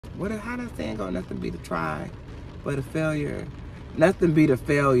how that saying go? Nothing beat a try, but a failure. Nothing beat a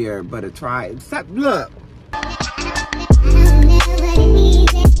failure, but a try. Except, look.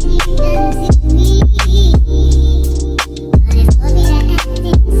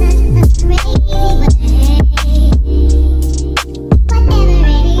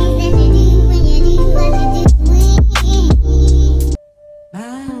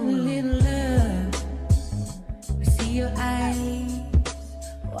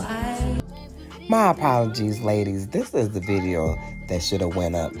 My apologies, ladies. This is the video that should have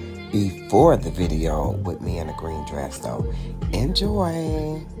went up before the video with me in a green dress, though.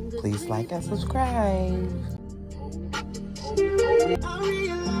 Enjoy. Please like and subscribe. I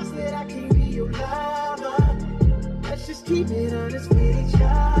realize that I can't be your lover. Let's just keep it honest with each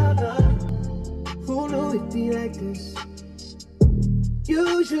other. Who knew it'd be like this?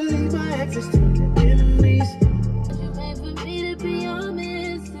 Usually my exes turn to enemies. You wait for me to be your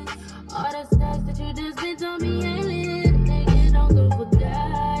missus. All the stuff that you just did to me ain't lit. Nigga, don't go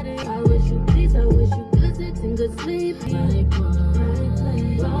forget it. I wish you peace, I wish you good sex and good sleep.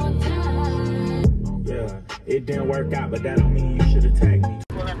 Long time. Yeah, it didn't work out, but that don't mean you should attack me.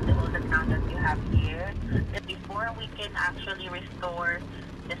 Pull up the whole account that you have here. Before we can actually restore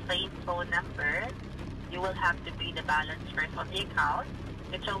the same phone number, you will have to pay the balance first on the account.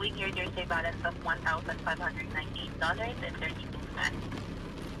 It's showing here there's a balance of $1,598.32.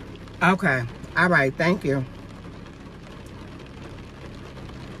 Okay. All right. Thank you.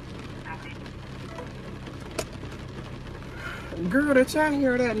 Girl, did y'all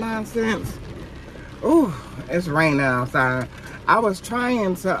hear that nonsense? Ooh, it's raining outside. I was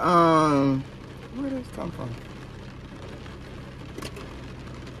trying to, where did this come from?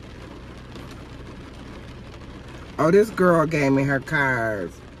 Oh, this girl gave me her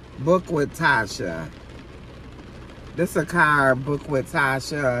cards. Book with Tasha. This is a card, book with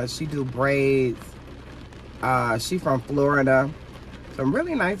Tasha. She do braids. She from Florida. Some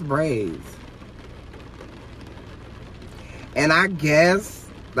really nice braids. And I guess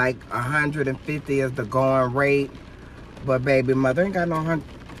like 150 is the going rate. But baby, mother ain't got no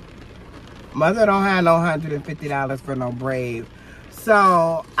mother don't have no $150 for no braids.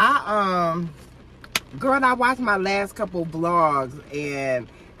 So girl, I watched my last couple vlogs and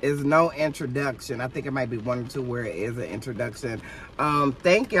is no introduction. I think it might be one or two where it is an introduction.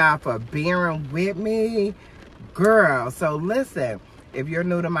 Thank y'all for bearing with me, girl. So listen, if you're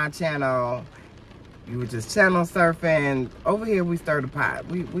new to my channel, you were just channel surfing. Over here we stir the pot.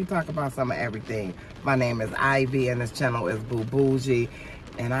 We talk about some of everything. My name is Ivy and this channel is Boo Bougie.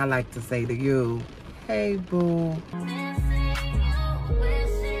 And I like to say to you, hey boo.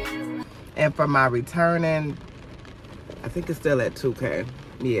 And for my returning, I think it's still at 2K.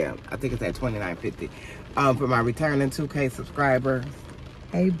 Yeah, I think it's at 29.50. For my returning 2K subscribers,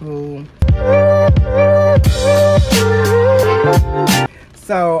 hey boo.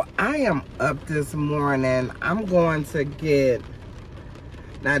 So I am up this morning. I'm going to get,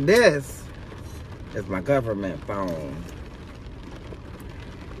 now this is my government phone.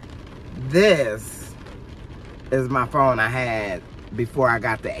 This is my phone I had before I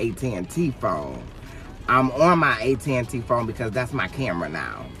got the AT&T phone. I'm on my AT&T phone because that's my camera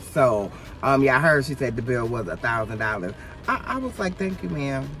now. So, yeah, I heard she said the bill was $1,000. I was like, thank you,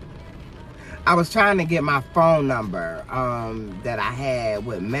 ma'am. I was trying to get my phone number that I had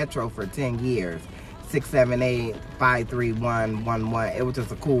with Metro for 10 years. 678-53111. It was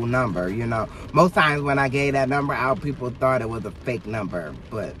just a cool number, you know. Most times when I gave that number out, people thought it was a fake number,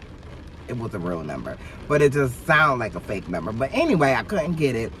 but it was a real number. But it just sounded like a fake number. But anyway, I couldn't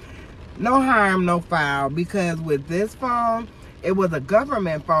get it. No harm, no foul, because with this phone, it was a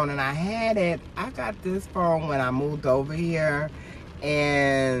government phone, and I had it. I got this phone when I moved over here,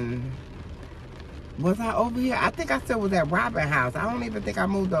 and was I over here? I think I still was at Robin House. I don't even think I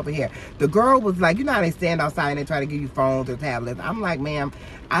moved over here. The girl was like, you know how they stand outside and they try to give you phones or tablets. I'm like, ma'am,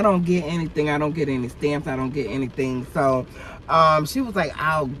 I don't get anything. I don't get any stamps. I don't get anything. So she was like,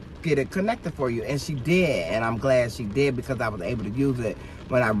 I'll get it connected for you. And she did. And I'm glad she did because I was able to use it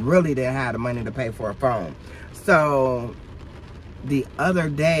when I really didn't have the money to pay for a phone. So the other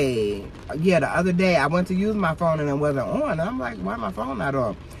day I went to use my phone and it wasn't on. And I'm like, why my phone not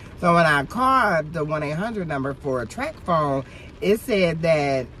on? So when I called the 1-800 number for a track phone, it said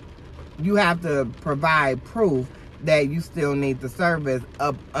that you have to provide proof that you still need the service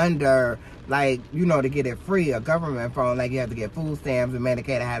up under, like, you know, to get it free, a government phone. Like, you have to get food stamps and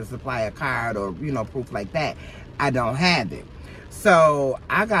Medicaid. I had to supply a card or, you know, proof like that. I don't have it. So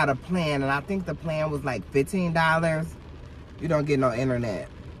I got a plan, and I think the plan was like $15. You don't get no internet.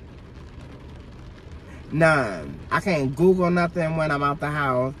 None. I can't Google nothing when I'm out the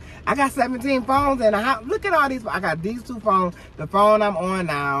house. I got 17 phones in the house. Look at all these. I got these 2 phones. The phone I'm on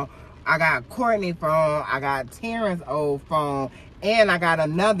now. I got Courtney's phone. I got Terrence's old phone. And I got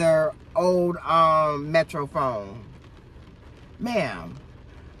another old Metro phone. Ma'am,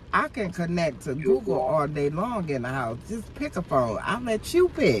 I can connect to Google all day long in the house. Just pick a phone. I'll let you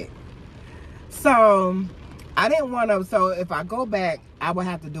pick. So, I didn't want to, so if I go back, I would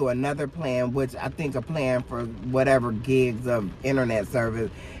have to do another plan, which I think a plan for whatever gigs of internet service,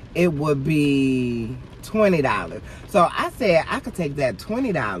 it would be $20. So I said I could take that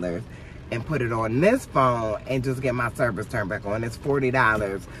 $20 and put it on this phone and just get my service turned back on. It's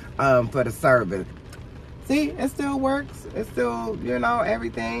 $40 for the service. See, it still works. It's still, you know,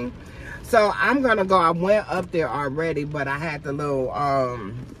 everything. So I'm going to go. I went up there already, but I had the little,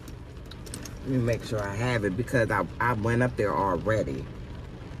 let me make sure I have it because I went up there already.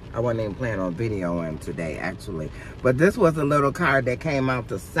 I wasn't even planning on videoing today, actually. But this was a little card that came out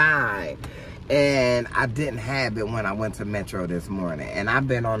the side. And I didn't have it when I went to Metro this morning. And I've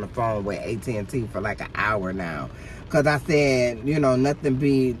been on the phone with AT&T for like an hour now. Because I said, you know, nothing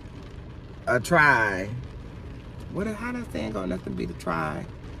beat a try. How that saying go? Nothing beat a try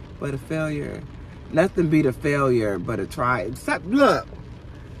but a failure. Nothing beat a failure but a try. Except, look.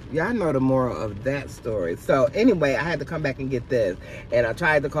 Y'all know the moral of that story. So anyway, I had to come back and get this. And I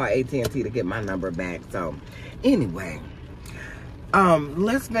tried to call AT&T to get my number back. So anyway,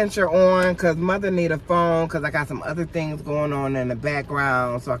 let's venture on because mother need a phone because I got some other things going on in the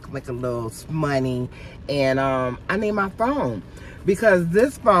background so I can make a little money. And I need my phone. Because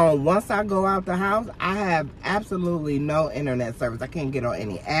this phone, once I go out the house, I have absolutely no internet service. I can't get on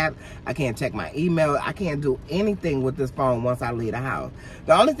any app. I can't check my email. I can't do anything with this phone once I leave the house.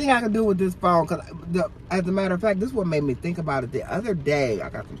 The only thing I can do with this phone, because as a matter of fact, this is what made me think about it. The other day, I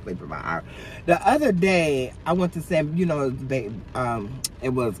got some sleep in my eye. The other day, I went to send, you know, it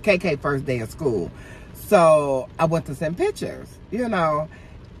was KK first day of school. So I went to send pictures. You know,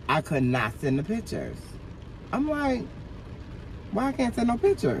 I could not send the pictures. I'm like, why I can't send no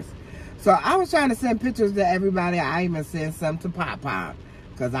pictures? So I was trying to send pictures to everybody. I even sent some to Pop Pop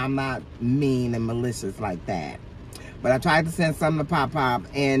because I'm not mean and malicious like that. But I tried to send some to Pop Pop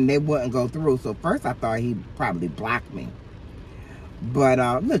and they wouldn't go through. So first I thought he probably blocked me.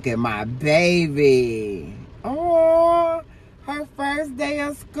 But look at my baby. Oh, her first day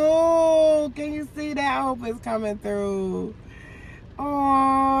of school. Can you see that? I hope it's coming through.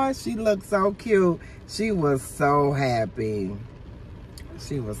 Oh, she looked so cute. She was so happy.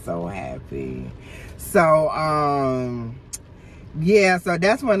 She was so happy. So, yeah, so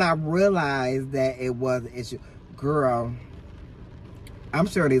that's when I realized that it was an issue. Girl, I'm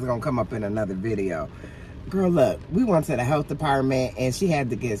sure these are going to come up in another video. Girl, look, we went to the health department and she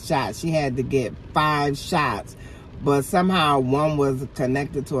had to get shots. She had to get 5 shots. But somehow one was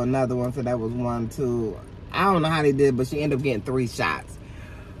connected to another one. So that was 1, 2. I don't know how they did, but she ended up getting 3 shots.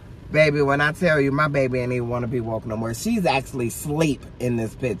 Baby, when I tell you, my baby ain't even want to be woke no more. She's actually asleep in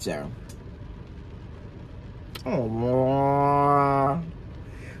this picture. Oh,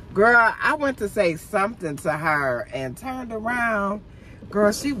 girl, I went to say something to her and turned around.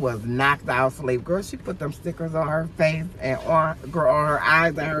 Girl, she was knocked out asleep. Girl, she put them stickers on her face and on her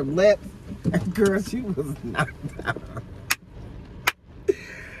eyes and her lips. Girl, she was knocked out.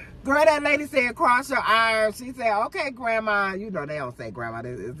 Girl, that lady said, cross your arms. She said, okay, grandma. You know, they don't say grandma.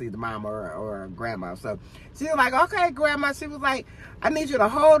 It's either mom or grandma. So she was like, okay, grandma. She was like, I need you to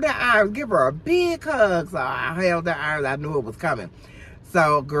hold her arms. Give her a big hug. So I held her arms. I knew it was coming.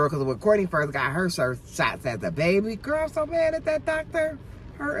 So, girl, because when Courtney first got her shots as a baby, girl, I'm so mad at that doctor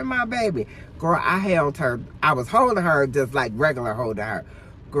hurting my baby. Girl, I held her. I was holding her just like regular holding her.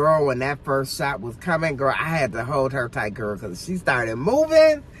 Girl, when that first shot was coming, girl, I had to hold her tight, girl, because she started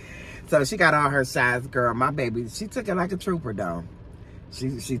moving. So she got all her shots, girl. My baby, she took it like a trooper, though.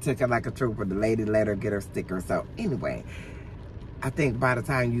 She took it like a trooper. The lady let her get her sticker. So anyway, I think by the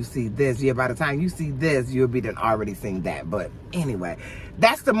time you see this, you'll be done already seen that. But anyway,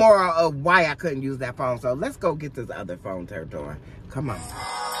 that's the moral of why I couldn't use that phone. So let's go get this other phone turned on. Come on.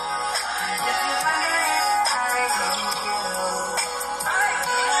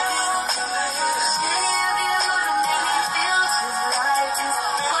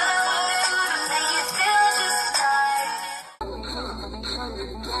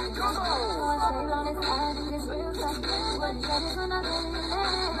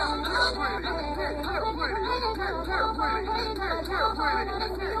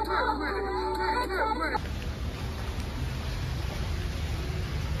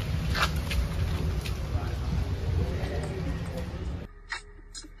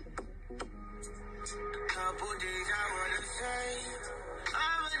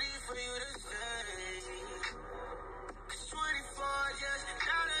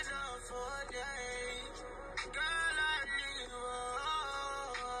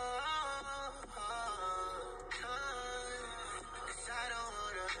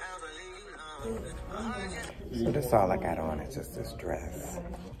 So that's all I got on, is just this dress.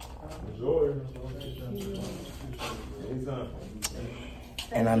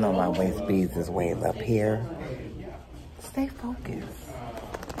 And I know my waist beads is way up here. Stay focused.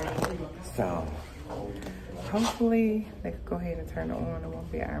 So, hopefully they could go ahead and turn it on. It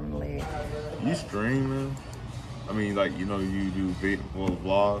won't be an arm and leg. You stream, man? I mean, like, you know, you do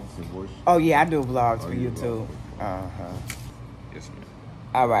vlogs and voice? Oh, yeah, I do vlogs for YouTube. Uh-huh. Yes, ma'am.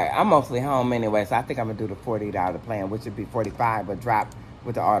 All right, I'm mostly home anyway, so I think I'm going to do the $40 plan, which would be $45, but drop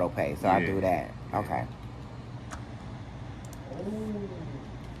with the auto pay. So I'll do that. Okay.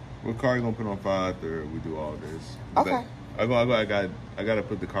 What car you gonna put on file after we do all this? Okay. I gotta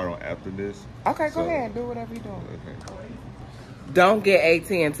put the car on after this. Okay, go ahead. Do whatever you're doing. Okay. Don't get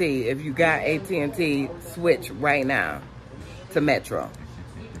AT&T. If you got AT&T, switch right now to Metro.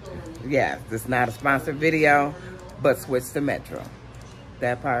 Yes, it's not a sponsored video, but switch to Metro.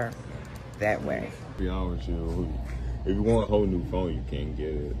 That part, that way. To be honest with you, if you want a whole new phone, you can't get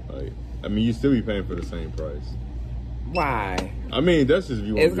it. Like, I mean, you still be paying for the same price. Why? I mean, that's just if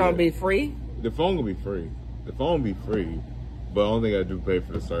you want. It's gonna be free? The phone gonna be free. The phone be free, but only thing I do pay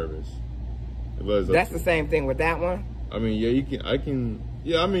for the service. That's the same thing with that one? I mean, yeah, you can. I can.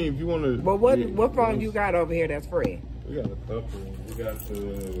 Yeah, I mean, if you want to. But what phone you got over here that's free? We got a couple. We got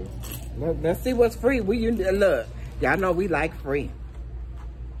the. Let's see what's free. Look, y'all know we like free.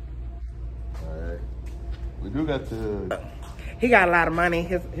 All right. We do got the. He got a lot of money.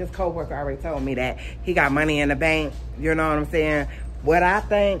 His coworker already told me that. He got money in the bank. You know what I'm saying? What I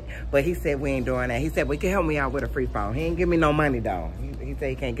think. But he said we ain't doing that. He said, well, he can help me out with a free phone. He ain't give me no money, though. He said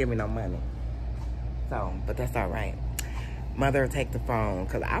he can't give me no money. So, but that's all right. Mother will take the phone.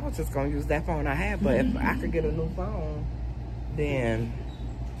 Because I was just going to use that phone I had. But if I could get a new phone, then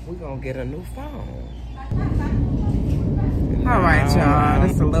we're going to get a new phone. All right, y'all.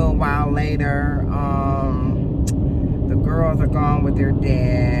 It's a little while later. The girls are gone with their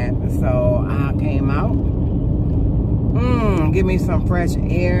dad, so I came out, give me some fresh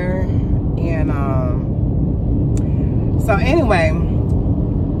air, and so anyway,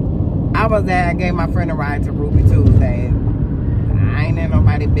 I gave my friend a ride to Ruby Tuesday. I ain't in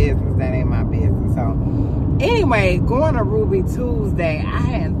nobody's business, that ain't my business. So anyway, going to Ruby Tuesday, I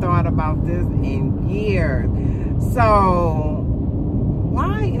hadn't thought about this in years. So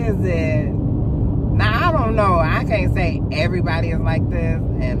why is it? Now, I don't know. I can't say everybody is like this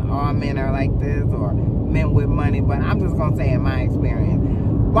and all men are like this or men with money, but I'm just going to say in my experience.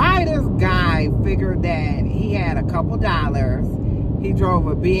 Why this guy figured that he had a couple dollars, he drove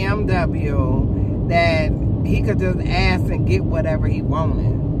a BMW, that he could just ask and get whatever he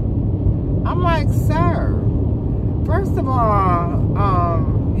wanted. I'm like, sir, first of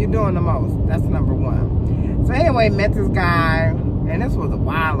all, you're doing the most. That's number one. So anyway, met this guy. And this was a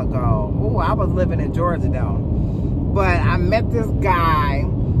while ago. Oh, I was living in Georgia though. But I met this guy,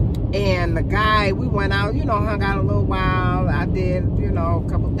 and the guy, we went out, you know, hung out a little while. I did, you know, a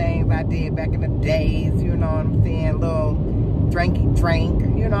couple things I did back in the days, you know what I'm saying? Little drinky drink,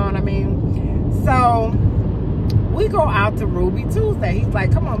 you know what I mean? So we go out to Ruby Tuesday. He's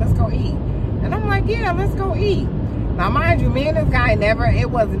like, come on, let's go eat. And I'm like, yeah, let's go eat. Now, mind you, me and this guy it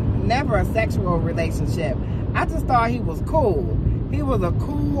was never a sexual relationship. I just thought he was cool. He was a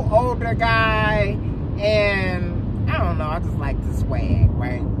cool, older guy, and I don't know, I just like the swag,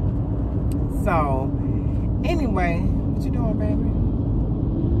 right? So, anyway, what you doing,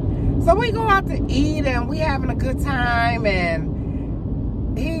 baby? So we go out to eat, and we having a good time,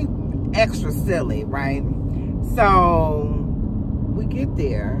 and he extra silly, right? So, we get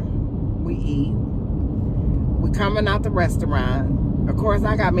there, we eat, we coming out the restaurant. Of course,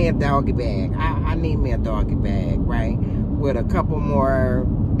 I got me a doggy bag. I need me a doggy bag, right? With a couple more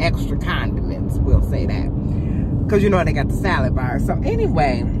extra condiments, we'll say that. Because, you know, they got the salad bar. So,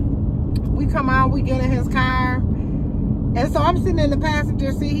 anyway, we come out, we get in his car. And so, I'm sitting in the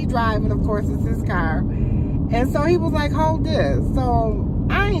passenger seat. He driving, of course, it's his car. And so, he was like, hold this. So,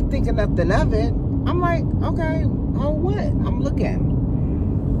 I ain't thinking nothing of it. I'm like, okay, hold what? I'm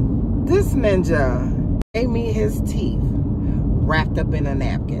looking. This ninja gave me his teeth wrapped up in a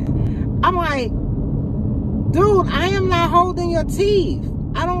napkin. I'm like, dude, I am not holding your teeth.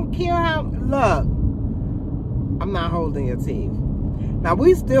 I don't care how, look, I'm not holding your teeth. Now,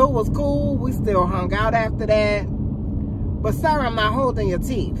 we still was cool. We still hung out after that. But, sir, I'm not holding your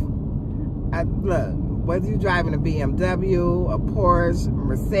teeth. Look, whether you're driving a BMW, a Porsche, a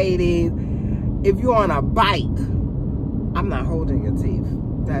Mercedes, if you're on a bike, I'm not holding your teeth.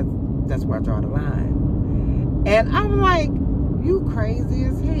 That's where I draw the line. And I'm like, you crazy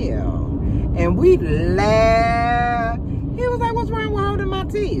as hell. And we laughed. He was like, what's wrong with holding my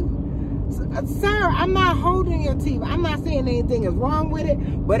teeth? Sir, I'm not holding your teeth. I'm not saying anything is wrong with it,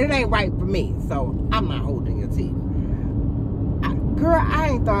 but it ain't right for me. So I'm not holding your teeth. Girl, I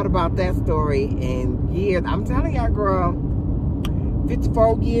ain't thought about that story in years. I'm telling y'all, girl,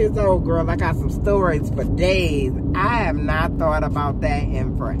 54 years old, girl. I got some stories for days. I have not thought about that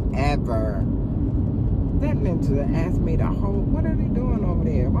in forever. That ninja asked me to hold. What are they doing over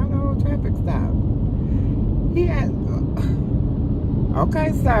there? Why the whole traffic stop? He asked.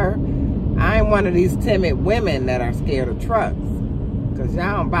 Okay, sir. I ain't one of these timid women that are scared of trucks. Because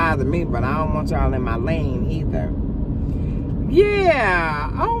y'all don't bother me, but I don't want y'all in my lane either. Yeah.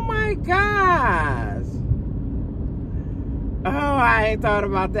 Oh my gosh. Oh, I ain't thought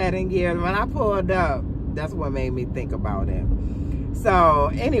about that in years. When I pulled up, that's what made me think about it. So,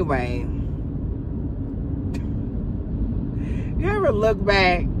 anyway. You ever look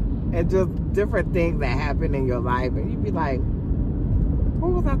back at just different things that happen in your life and you be like,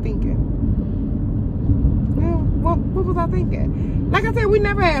 what was I thinking? What was I thinking? Like I said, we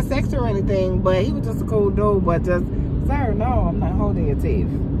never had sex or anything, but he was just a cool dude. But just, sir, no, I'm not holding your teeth.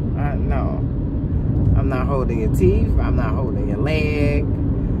 No. I'm not holding your teeth. I'm not holding your leg.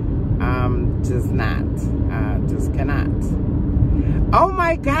 I'm just not. I just cannot. Oh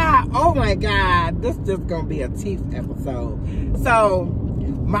my God. Oh my God. This is just going to be a teeth episode. So,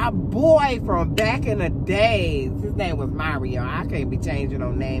 my boy from back in the days, his name was Mario. I can't be changing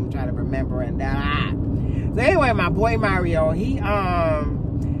no name, trying to remember and that. So anyway, my boy Mario, he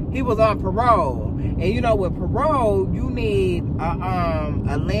was on parole. And you know, with parole, you need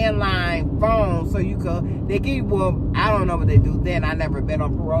a landline phone so you could, they give you, well, I don't know what they do then. I never been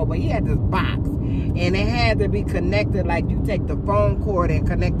on parole, but he had this box. And it had to be connected, like you take the phone cord and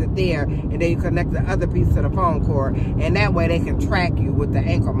connect it there, and then you connect the other piece to the phone cord. And that way they can track you with the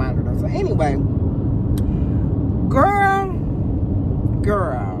ankle monitor. So anyway, girl,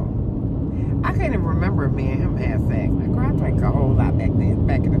 I can't even remember if me and him had sex. Like, girl, I drank a whole lot back then,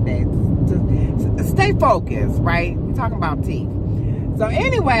 back in the day. Just stay focused, right? We're talking about teeth. So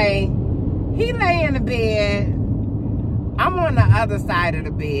anyway, he lay in the bed. I'm on the other side of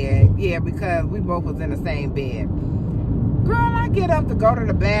the bed. Yeah, because we both was in the same bed. Girl, I get up to go to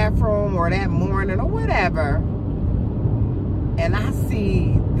the bathroom or that morning or whatever. And I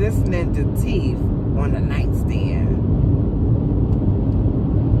see this ninja teeth on the nightstand.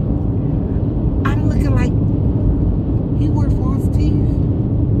 I'm looking like he wore false teeth.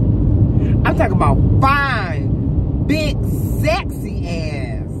 I'm talking about fine, big, sexy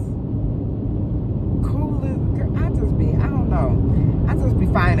ass. Coolest. I don't know. I just be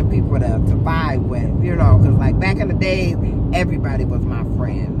finding people to vibe with, you know, because like back in the day, everybody was my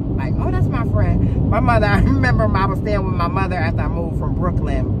friend. Like, oh, that's my friend. My mother, I remember I was staying with my mother after I moved from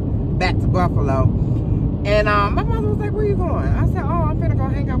Brooklyn back to Buffalo. And my mother was like, where you going? I said, oh, I'm finna go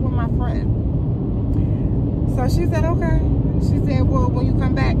hang out with my friend. So she said, okay. She said, well, when you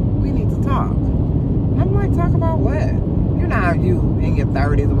come back, we need to talk. I'm like, talk about what? You know how you in your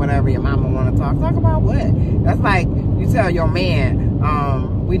 30s or whatever, your mama want to talk. Talk about what? That's like you tell your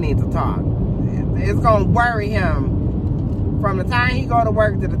man, we need to talk. It's going to worry him from the time he go to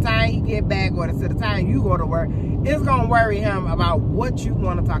work to the time he get back or to the time you go to work. It's going to worry him about what you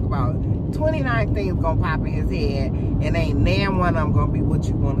want to talk about. 29 things going to pop in his head, and ain't nan one of them going to be what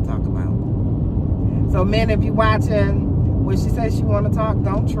you want to talk about. So men, if you watching, when she says she want to talk,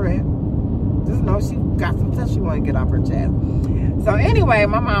 don't trip. Just know she got some stuff she want to get off her chest. So anyway,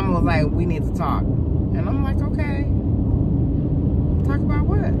 my mama was like, we need to talk. And I'm like, okay. Talk about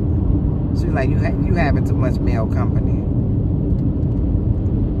what? She was like, you having too much male company.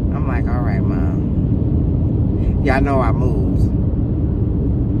 I'm like, all right, Mom. Y'all know I moved.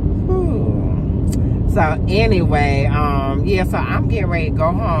 Whew. So anyway, yeah, so I'm getting ready to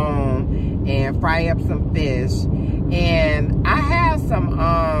go home and fry up some fish. And I have some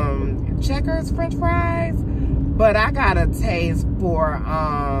Checkers French fries, but I got a taste for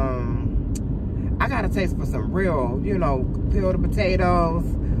some real, you know, peeled potatoes.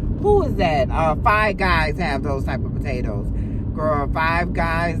 Who is that? Five Guys have those type of potatoes. Girl, Five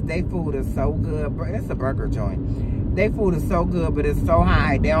Guys, they food is so good. It's a burger joint. They food is so good, but it's so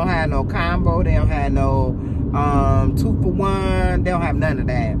high. They don't have no combo. They don't have no 2 for 1. They don't have none of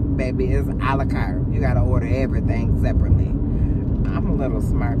that, baby. It's a la carte. You gotta order everything separately. I'm a little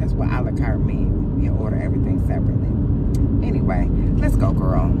smart. That's what a la carte means. You order everything separately. Anyway, let's go,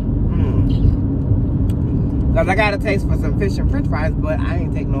 girl. Because I got a taste for some fish and French fries, but I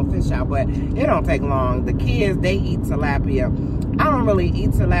ain't take no fish out. But it don't take long. The kids, they eat tilapia. I don't really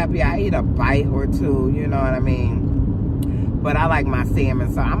eat tilapia. I eat a bite or two, you know what I mean? But I like my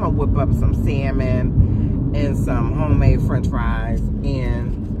salmon, so I'm going to whip up some salmon and some homemade French fries.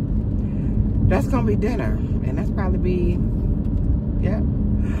 And gonna be dinner, and that's probably be, yeah.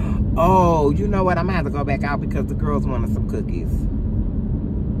 Oh, you know what? I'm gonna have to go back out because the girls wanted some cookies.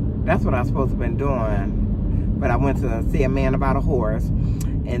 That's what I was supposed to have been doing. But I went to see a man about a horse,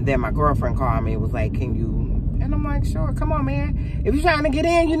 and then my girlfriend called me and was like, can you? And I'm like, sure, come on, man. If you're trying to get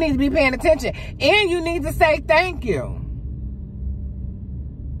in, you need to be paying attention. And you need to say thank you.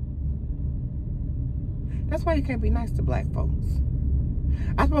 That's why you can't be nice to black folks.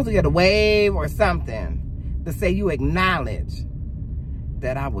 I'm supposed to get a wave or something to say you acknowledge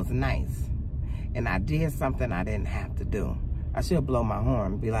that I was nice and I did something I didn't have to do. I should blow my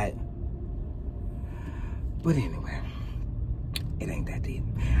horn and be like, but anyway, it ain't that deep.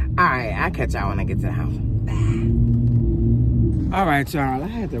 All right, I'll catch y'all when I get to the house. Bye. All right, y'all, I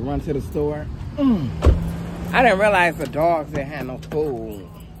had to run to the store. I didn't realize the dogs didn't have no food.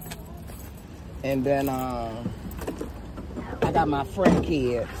 And then I got my friend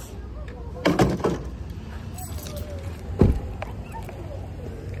kids.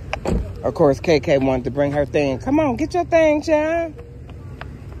 Of course, KK wanted to bring her thing. Come on, get your thing, child.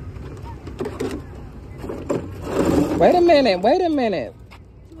 Wait a minute, wait a minute.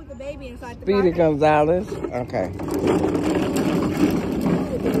 With the baby inside the Speedy Gonzalez. Okay.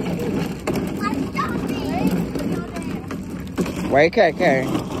 Wait, KK.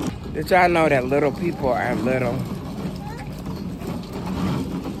 Did y'all know that little people are little?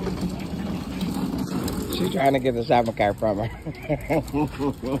 She's trying to get the shopping cart from her.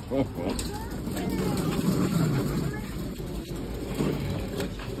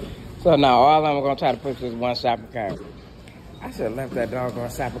 So now all I'm gonna try to push is one shopping cart. I should have left that doggone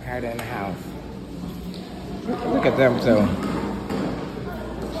shopping cart in the house. Look at them too.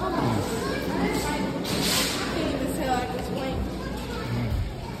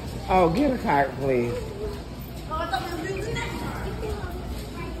 Oh, get a cart, please.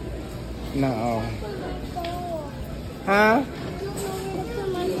 No. Huh?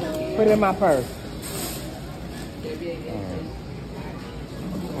 Put it in my purse.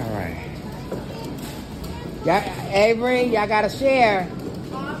 All right. Y'all, Avery, y'all gotta share.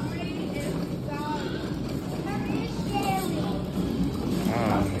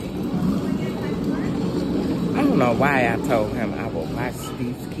 I don't know why I told him I will watch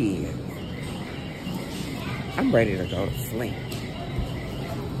these kids. I'm ready to go to sleep.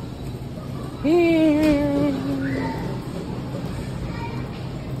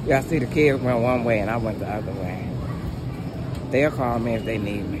 Y'all see the kids went one way and I went the other way. They'll call me if they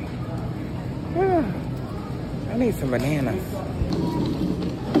need me. I need some bananas.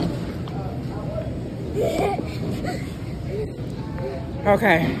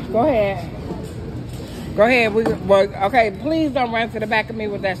 Okay, go ahead. Go ahead. Okay, please don't run to the back of me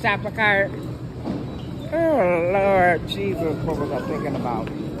with that shopping cart. Oh, Lord Jesus, what was I thinking about?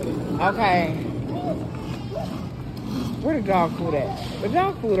 Okay. Where the dog food at? The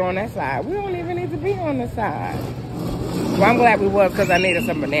dog food on that side. We don't even need to be on this side. Well, I'm glad we was because I needed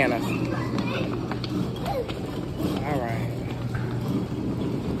some bananas. All right.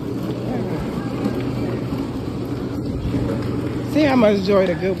 See how much joy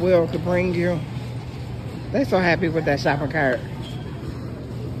the Goodwill could bring you? They're so happy with that shopping cart.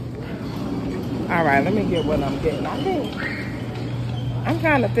 All right, let me get what I'm getting. I'm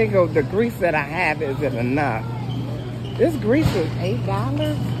trying to think of the grease that I have. Is it enough? This grease is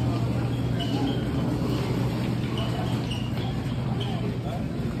 $8.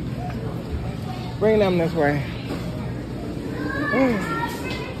 Bring them this way.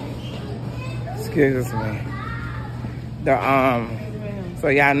 Excuse me. So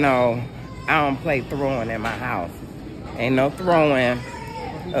y'all know I don't play throwing in my house. Ain't no throwing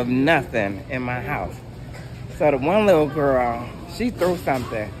of nothing in my house. So the one little girl, she threw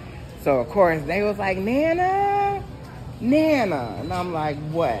something. So of course they was like, Nana, Nana. And I'm like,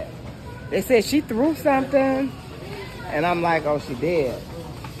 what? They said she threw something. And I'm like, oh, she did.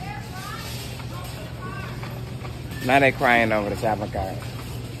 Now they crying over the shopping cart.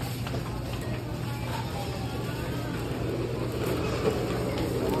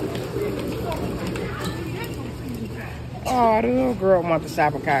 Oh, the little girl wants the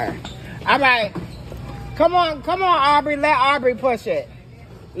shopping cart. All right. Come on, Aubrey. Let Aubrey push it.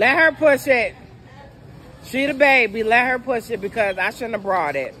 Let her push it. She the baby. Let her push it because I shouldn't have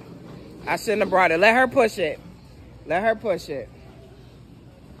brought it. I shouldn't have brought it. Let her push it. Let her push it.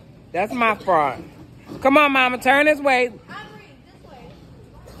 That's my fault. Come on, Mama. Turn this way. Aubrey, this way.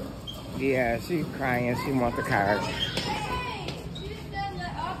 Yeah, she's crying. She wants the cart. Hey, she said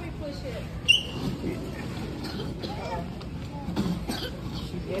let Aubrey push it.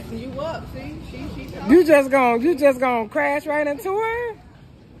 She's guessing you up. See, she You just gonna crash right into her?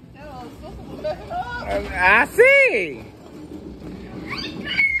 Oh, I see.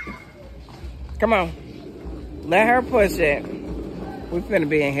 Come on. Let her push it. We're finna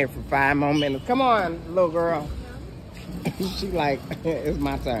be in here for 5 more minutes. Come on, little girl. She like, it's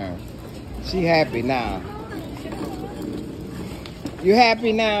my turn. She happy now. You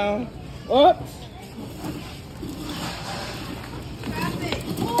happy now? Oops.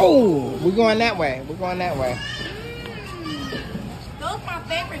 Oh, we're going that way. We're going that way. Those are my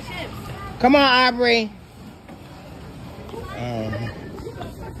favorite chips. Come on, Aubrey.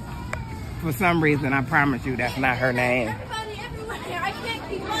 For some reason, I promise you that's not her name. Everybody everywhere. I can't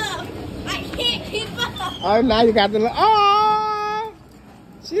keep up. I can't keep up. Oh, now you got the little, oh!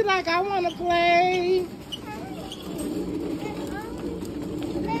 She's like, I want to play.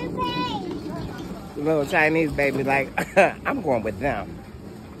 The little Chinese baby like, I'm going with them.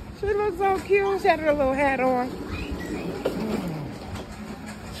 She looks so cute. She had her little hat on.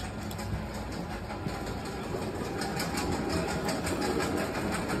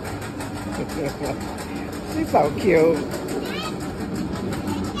 She's so cute.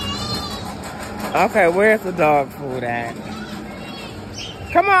 Okay, where's the dog food at?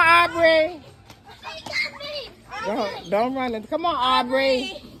 Come on, Aubrey. Don't run it. Come on,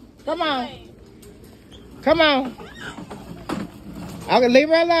 Aubrey. Come on. Come on. Okay, leave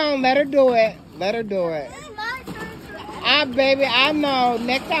her alone. Let her do it. Let her do it. Baby, I know.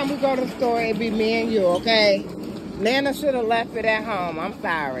 Next time we go to the store, it'll be me and you, okay? Nana should have left it at home. I'm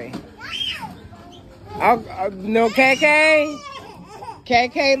sorry. No, KK?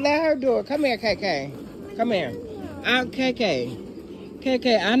 KK, let her do it. Come here, KK. Come here. KK.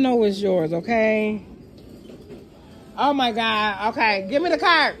 KK, I know it's yours, okay? Oh, my God. Okay, give me the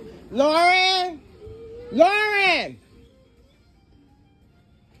cart. Lauren? Lauren!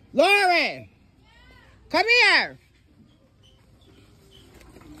 Lauren! Come here!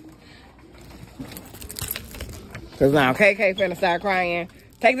 Because now KK finna start crying.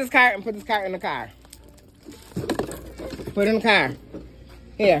 Take this cart and put this cart in the car. Put it in the car.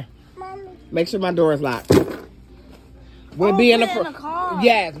 Here. Mommy. Make sure my door is locked. We'll be in the front.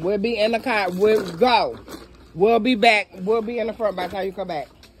 Yes, we'll be in the car. We'll go. We'll be back. We'll be in the front by the time you come back.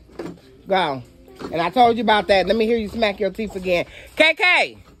 Go. And I told you about that. Let me hear you smack your teeth again.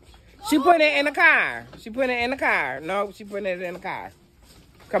 KK! She put it in the car. She put it in the car. No, she put it in the car.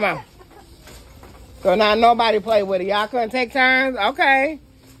 Come on. So now nobody play with it. Y'all couldn't take turns? Okay.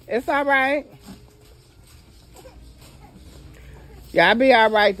 It's all right. Y'all be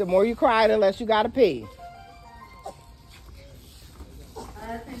all right. The more you cry, the less you got to pee.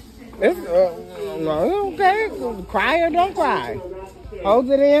 It's, no, okay. Cry or don't cry.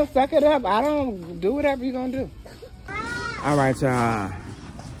 Hold it in, suck it up. I don't do whatever you're going to do. All right, y'all.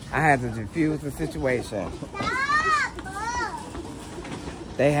 I had to diffuse the situation.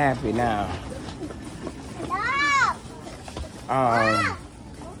 They happy now.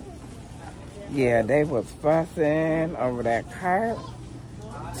 Yeah, they was fussing over that cart.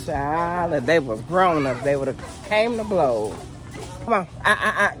 Child, if they was grown up, they would have came to blows. Come on,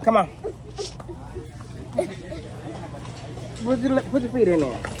 come on. Put your feet in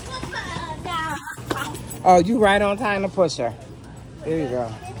there. Oh, you right on time to push her. There you go.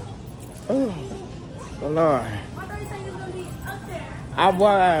 Oh, Lord. I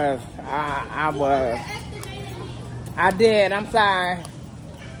was. I did. I'm sorry.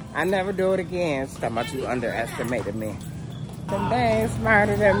 I never do it again. It's talking about you underestimated me. Them they ain't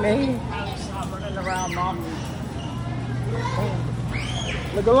smarter than me. Stop running around, Mommy.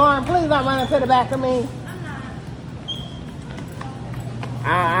 Look, Lauren, please don't run into the back of me.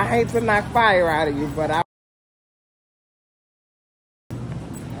 I hate to knock fire out of you, but I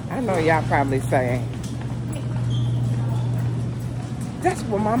know y'all probably saying, that's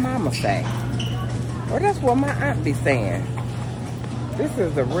what my mama say. Or that's what my aunt be saying. This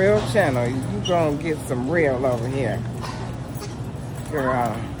is the real channel. You gonna get some real over here.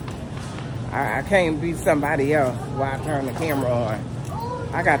 Girl, I can't be somebody else while I turn the camera on.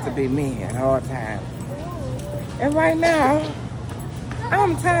 I got to be me at all times. And right now,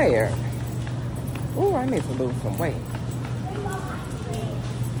 I'm tired. Ooh, I need to lose some weight.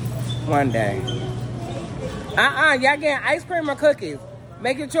 One day. Y'all getting ice cream or cookies?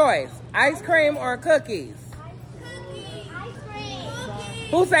 Make your choice. Ice cream or cookies? Cookies. Ice cream.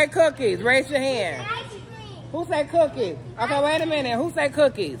 Who say cookies? Raise your hand. Who say cookies? Okay, wait a minute. Who say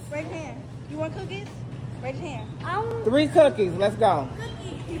cookies? Raise your hand. You want cookies? Raise your hand. 3 cookies. Let's go.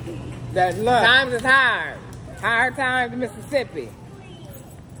 Look, times is hard. Hard times in Mississippi.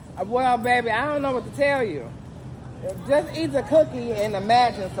 Well, baby, I don't know what to tell you. Just eat a cookie and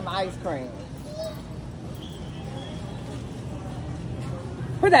imagine some ice cream.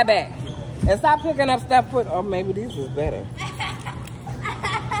 Put that back. And stop picking up stuff. Oh, maybe this is better.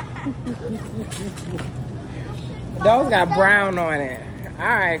 Those got brown on it. All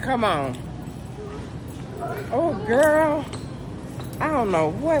right, come on. Oh, girl. I don't know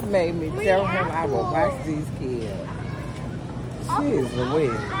what made me tell him I would watch these kids. Jeez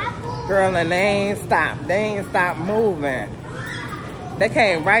Louise. Girl, and they ain't stopped. They ain't stopped moving. They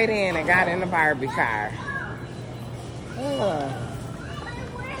came right in and got in the Barbie car.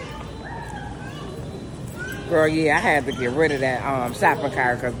 Girl, yeah, I had to get rid of that shopping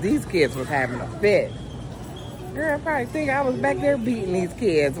cart because these kids was having a fit. Girl, I probably think I was back there beating these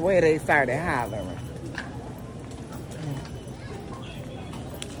kids where they started hollering.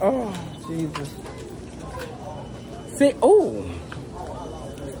 Oh, Jesus. See, ooh.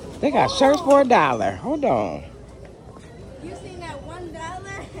 They got shirts for $1. Hold on. You seen that $1?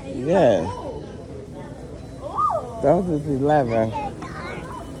 Yeah. Like, oh. Those is 11.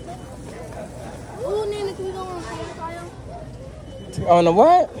 Ooh, Nina, can we go on the clearance aisle? On the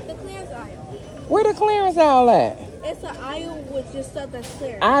what? The clearance aisle. Where the clearance aisle at? It's an aisle with just stuff that's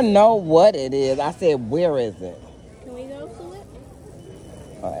clear. I know what it is. I said, where is it? Can we go to it?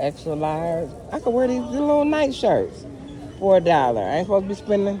 Extra large. I could wear these little night shirts for $1. I ain't supposed to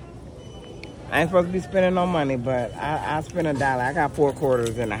be spending no money, but I spent $1. I got 4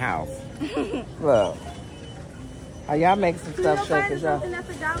 quarters in the house. Look. Oh, y'all make some stuff shake as y'all.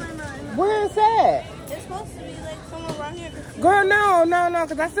 Where is that? It's supposed to be like somewhere around here. Girl, no,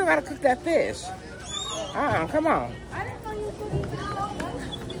 because I still got to cook that fish. Come on. I didn't know you were putting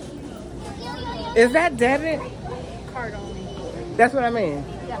it. Is that debit? Card only. That's what I mean.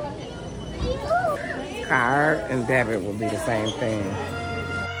 Yeah. Card and debit will be the same thing.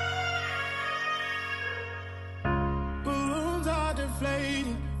 Balloons are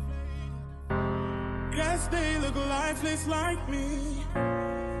deflating. Guess they look lifeless like me.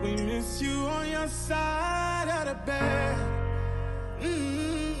 We miss you on your side of the bed.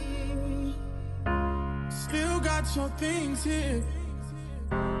 Still got your things here.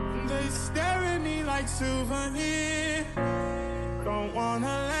 They stare at me like souvenirs. Don't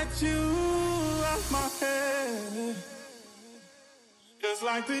wanna let you out my head. Just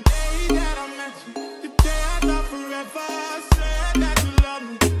like the day that I met you, the day I thought forever. Said that you love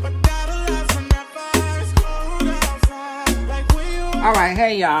me, but that'll last forever. It's cold outside, like when you. All right,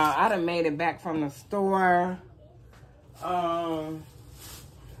 hey y'all, I done made it back from the store.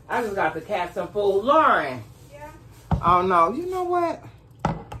 I just got the cat some food. Lauren. Yeah. Oh no, you know what?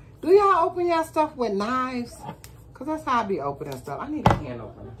 Do y'all open y'all stuff with knives? Cause that's how I be opening stuff. I need a can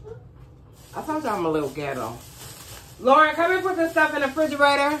opener. I told y'all I'm a little ghetto. Lauren, come and put this stuff in the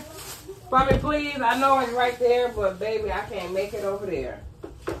refrigerator for me, please. I know it's right there, but baby, I can't make it over there.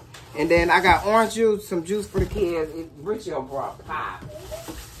 And then I got orange juice, some juice for the kids. Richie brought pop.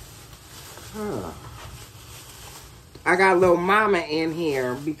 I got little mama in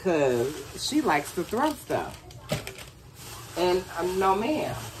here because she likes to throw stuff. And no,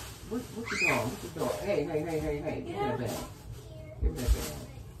 ma'am. What you doing? What you doing? Hey. Give me that bag. Give me that bag.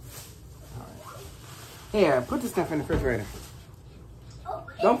 All right. Here, put the stuff in the refrigerator.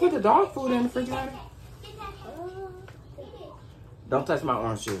 Don't put the dog food in the refrigerator. Don't touch my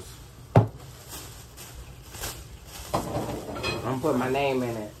orange juice. I'm putting my name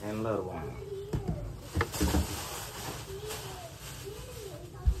in it and little one.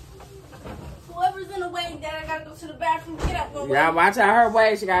 Whoever's in the way, then I gotta go to the bathroom. Get up. Yeah, watch out her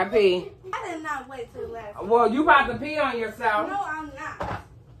way. She gotta pee. I did not wait till the last. Well, you about to pee on yourself. No, I'm not.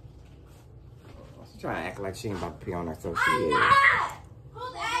 She's trying to act like she ain't about to pee on herself. She I'm is. not.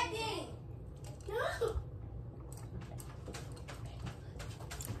 Who's acting?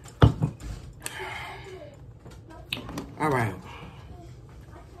 All right.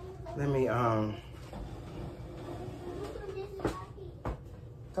 Let me,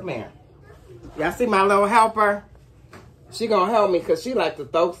 come here. Y'all see my little helper? She gonna help me because she like to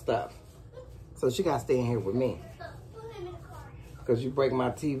throw stuff. So she gotta stay in here with me. Because you break my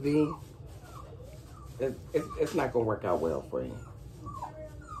TV, it's not gonna work out well for you.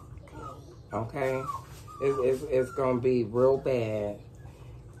 Okay? It's gonna be real bad.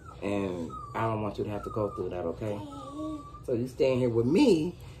 And I don't want you to have to go through that, okay? So you stay in here with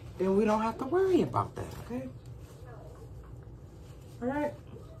me, then we don't have to worry about that, okay? All right?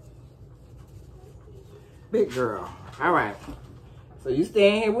 Big girl. All right. So you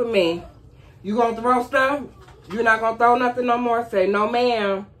stay in here with me. You gonna throw stuff? You're not gonna throw nothing no more? Say no,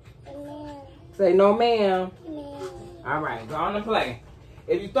 ma'am. Say no, ma'am. All right, go on and play.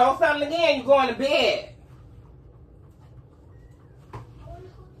 If you throw something again, you going to bed.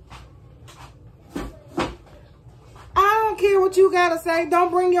 I don't care what you gotta say.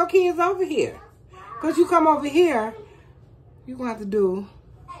 Don't bring your kids over here. Cause you come over here, you gonna have to do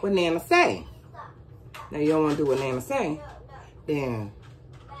what Nana say. Now you don't wanna do what Nana say, then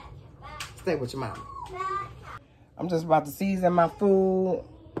stay with your mama. I'm just about to season my food.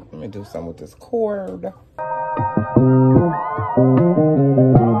 Let me do something with this cord.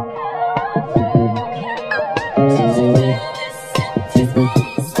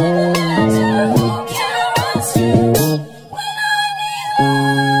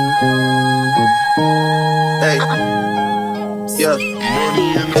 I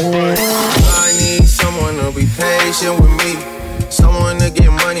need someone to be patient with me, someone to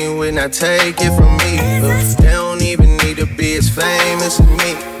get money when I take it from me. They don't even need to be as famous as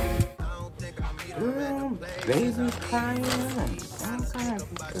me. Baby's crying. I'm crying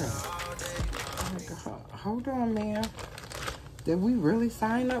for stuff. Hold on, man. Did we really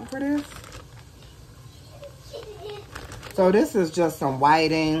sign up for this? So this is just some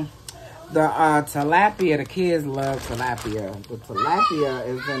whiting. The tilapia, the kids love tilapia. The tilapia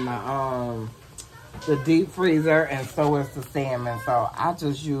is in the deep freezer, and so is the salmon. So I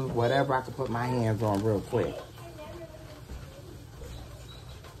just use whatever I can put my hands on real quick.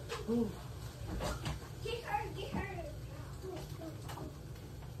 Ooh.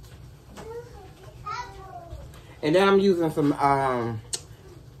 And then I'm using some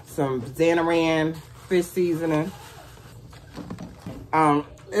Xanaran fish seasoning.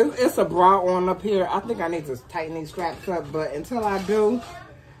 It's a bra on up here. I think I need to tighten these straps up, but until I do,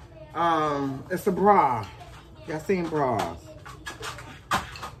 it's a bra. Y'all seen bras?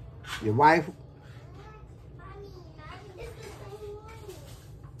 Your wife.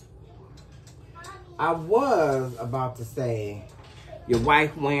 I was about to say your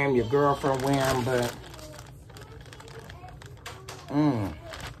wife wear them, your girlfriend wear them, but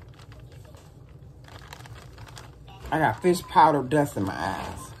I got fish powder dust in my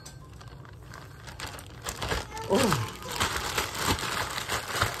eyes. Ooh.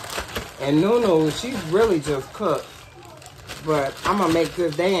 And Nunu, she's really just cooked. But I'm gonna make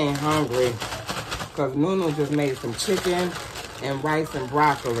this, they ain't hungry. Cause Nunu just made some chicken and rice and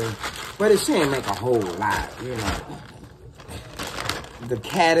broccoli. But she ain't make a whole lot, you know. The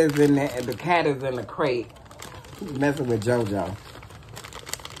cat is in the crate messing with JoJo.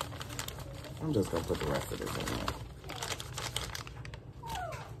 I'm just gonna put the rest of this in there.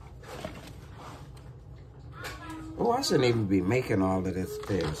 Oh, I shouldn't even be making all of this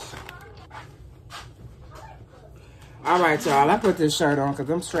fish. All right, y'all. I put this shirt on because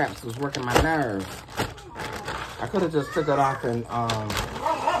them straps was working my nerves. I could have just took it off and I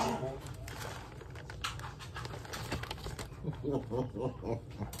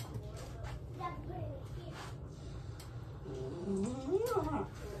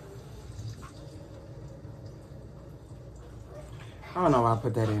don't know why I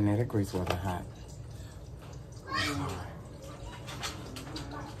put that in there. The grease wasn't hot.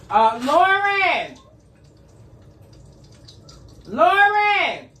 Lauren!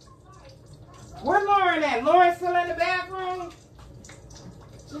 Lauren! Where's Lauren at? Lauren's still in the bathroom?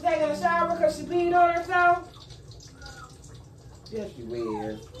 She taking a shower because she peed on herself? Yes, you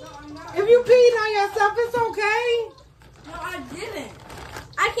is. If you peed on yourself, it's okay. No, I didn't.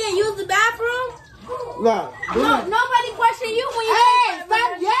 I can't use the bathroom? Look. Nobody question you when you Hey,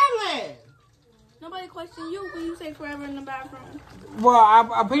 stop yelling! Nobody question you when you say forever in the bathroom. Well,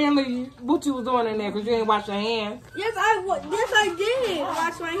 apparently, what you was doing in there because you ain't wash your hands. Yes, I did.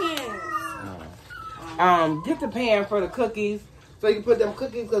 Wash my hands. Get the pan for the cookies so you can put them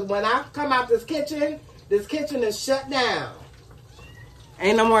cookies, because when I come out this kitchen is shut down.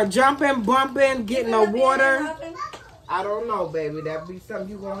 Ain't no more jumping, bumping, getting no water. I don't know, baby. That'd be something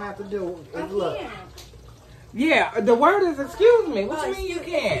you're going to have to do. Look. Yeah, the word is excuse me. What you mean you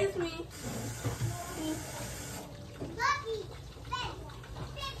can't? Excuse me.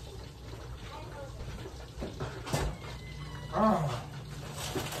 Oh.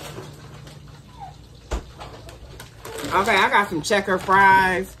 Okay, I got some checker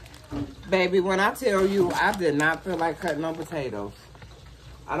fries. Baby, when I tell you, I did not feel like cutting no potatoes.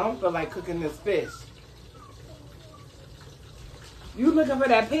 I don't feel like cooking this fish. You looking for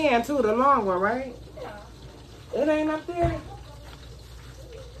that pan too, the long one, right? Yeah. It ain't up there?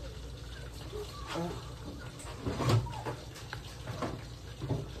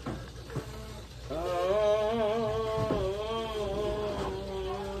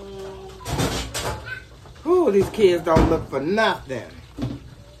 Ooh, these kids don't look for nothing.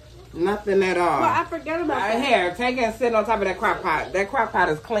 Nothing at all. Well, I forgot about that. Here, take it and sit on top of that crock pot. That crock pot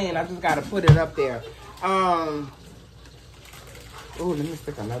is clean. I just got to put it up there. Ooh, let me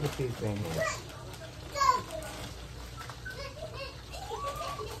stick another piece in here.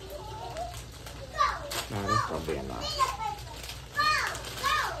 No, that's gonna be enough.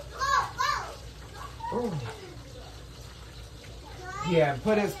 Ooh. Yeah,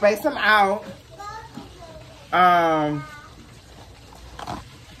 put it, space them out.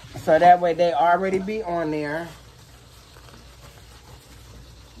 So that way they already be on there.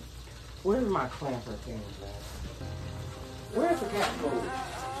 Where's my clamper thing, man? Where's the cat food?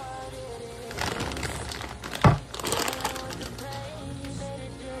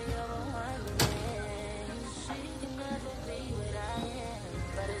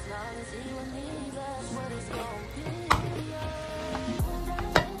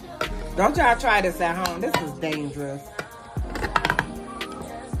 Don't y'all try this at home. This is dangerous.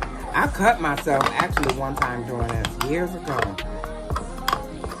 I cut myself actually one time doing this years ago.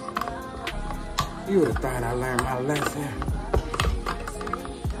 You would have thought I learned my lesson.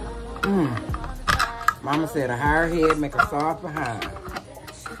 Mama said a hard head make a soft behind.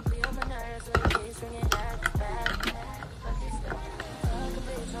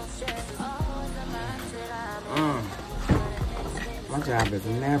 My job is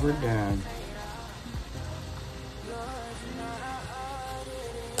never done.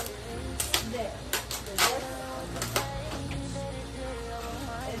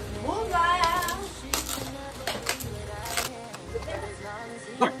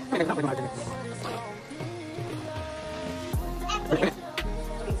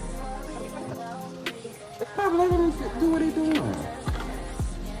 Papa, let him do what he's doing.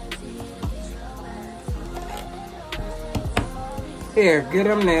 Here, get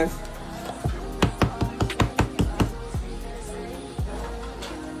him this.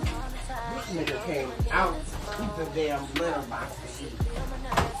 This nigga came out the damn litter box to eat.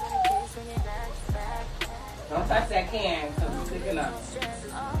 Don't touch that can because it's sticking up.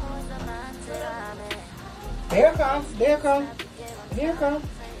 Here it comes. There it comes. Here it comes.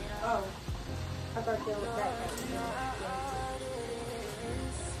 Oh, I thought there was that.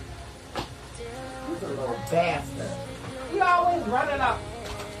 He's a little bastard. He always running up.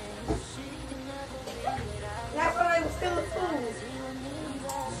 That's when I was still a food.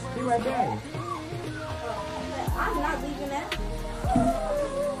 He right there. I'm not leaving that.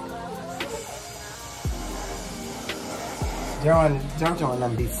 Jojo and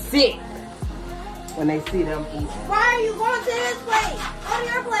them be sick when they see them eat. Why are you going to his plate? Go to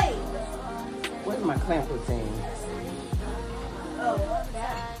your plate. Where's my clamper thing? Oh,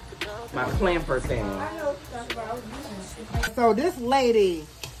 that. My clamper thing. I know stuff about. So this lady,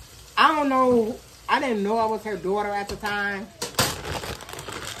 I don't know, I didn't know I was her daughter at the time.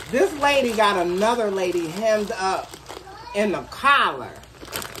 This lady got another lady hemmed up in the collar.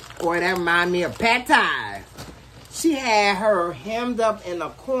 Boy, that remind me of pad thai. She had her hemmed up in the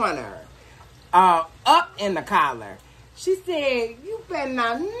corner, up in the collar. She said, you better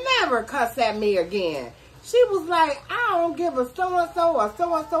not never cuss at me again. She was like, I don't give a so-and-so or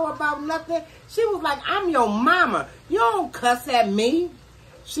so-and-so about nothing. She was like, I'm your mama. You don't cuss at me.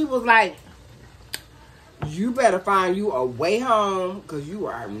 She was like, you better find you a way home because you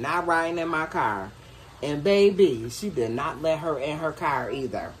are not riding in my car. And baby, she did not let her in her car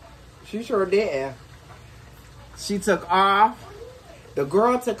either. She sure didn't. She took off. The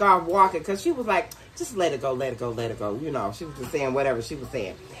girl took off walking because she was like, just let it go, let it go, let it go. You know, she was just saying whatever she was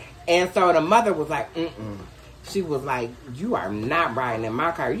saying. And so the mother was like, She was like, you are not riding in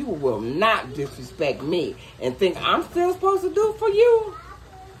my car. You will not disrespect me and think I'm still supposed to do for you.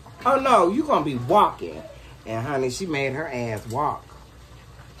 Oh, no, you're going to be walking. And, honey, she made her ass walk.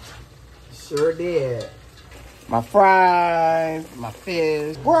 Sure did. My fries, my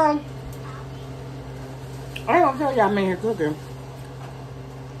fish. Well, I ain't going to tell you I'm in here cooking.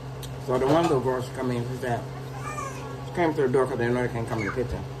 So the one little girl, she come in, she said, she came through the door because they know they can't come in the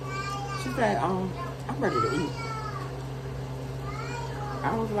kitchen. She said, I'm ready to eat.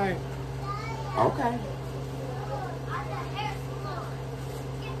 I was like, okay.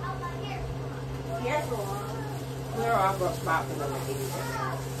 Girl, I'll go spot for them to eat.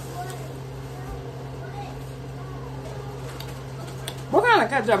 What kind of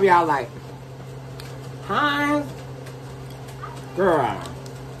ketchup y'all like? Heinz? Girl.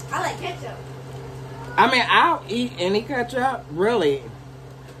 I like ketchup. I mean, I'll eat any ketchup, really.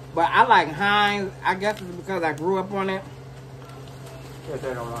 But I like Heinz. I guess it's because I grew up on it. Put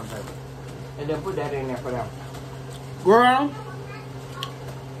that on one paper. And then put that in there for them. Girl,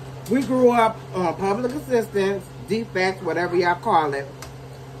 we grew up on public assistance, defects, whatever y'all call it.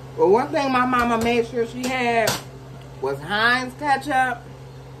 But one thing my mama made sure she had was Heinz ketchup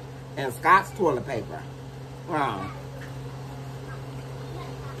and Scott's toilet paper. Wow.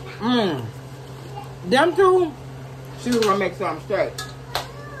 Them two, she was gonna make something straight.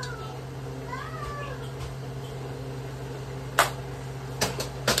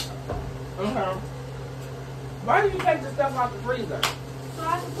 Why did you take the stuff out the freezer? So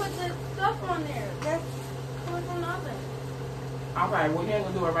I can put the stuff on there. That's what's on the oven. Alright, well you ain't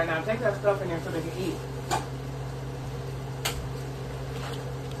gonna do it right now. Take that stuff in there so they can eat.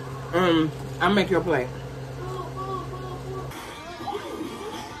 I'll make your plate.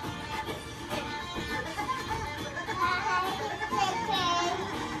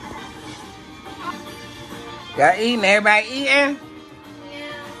 Y'all eating? Everybody eating? Yeah.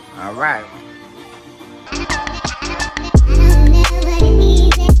 All right. I don't know what it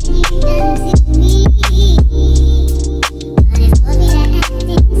means.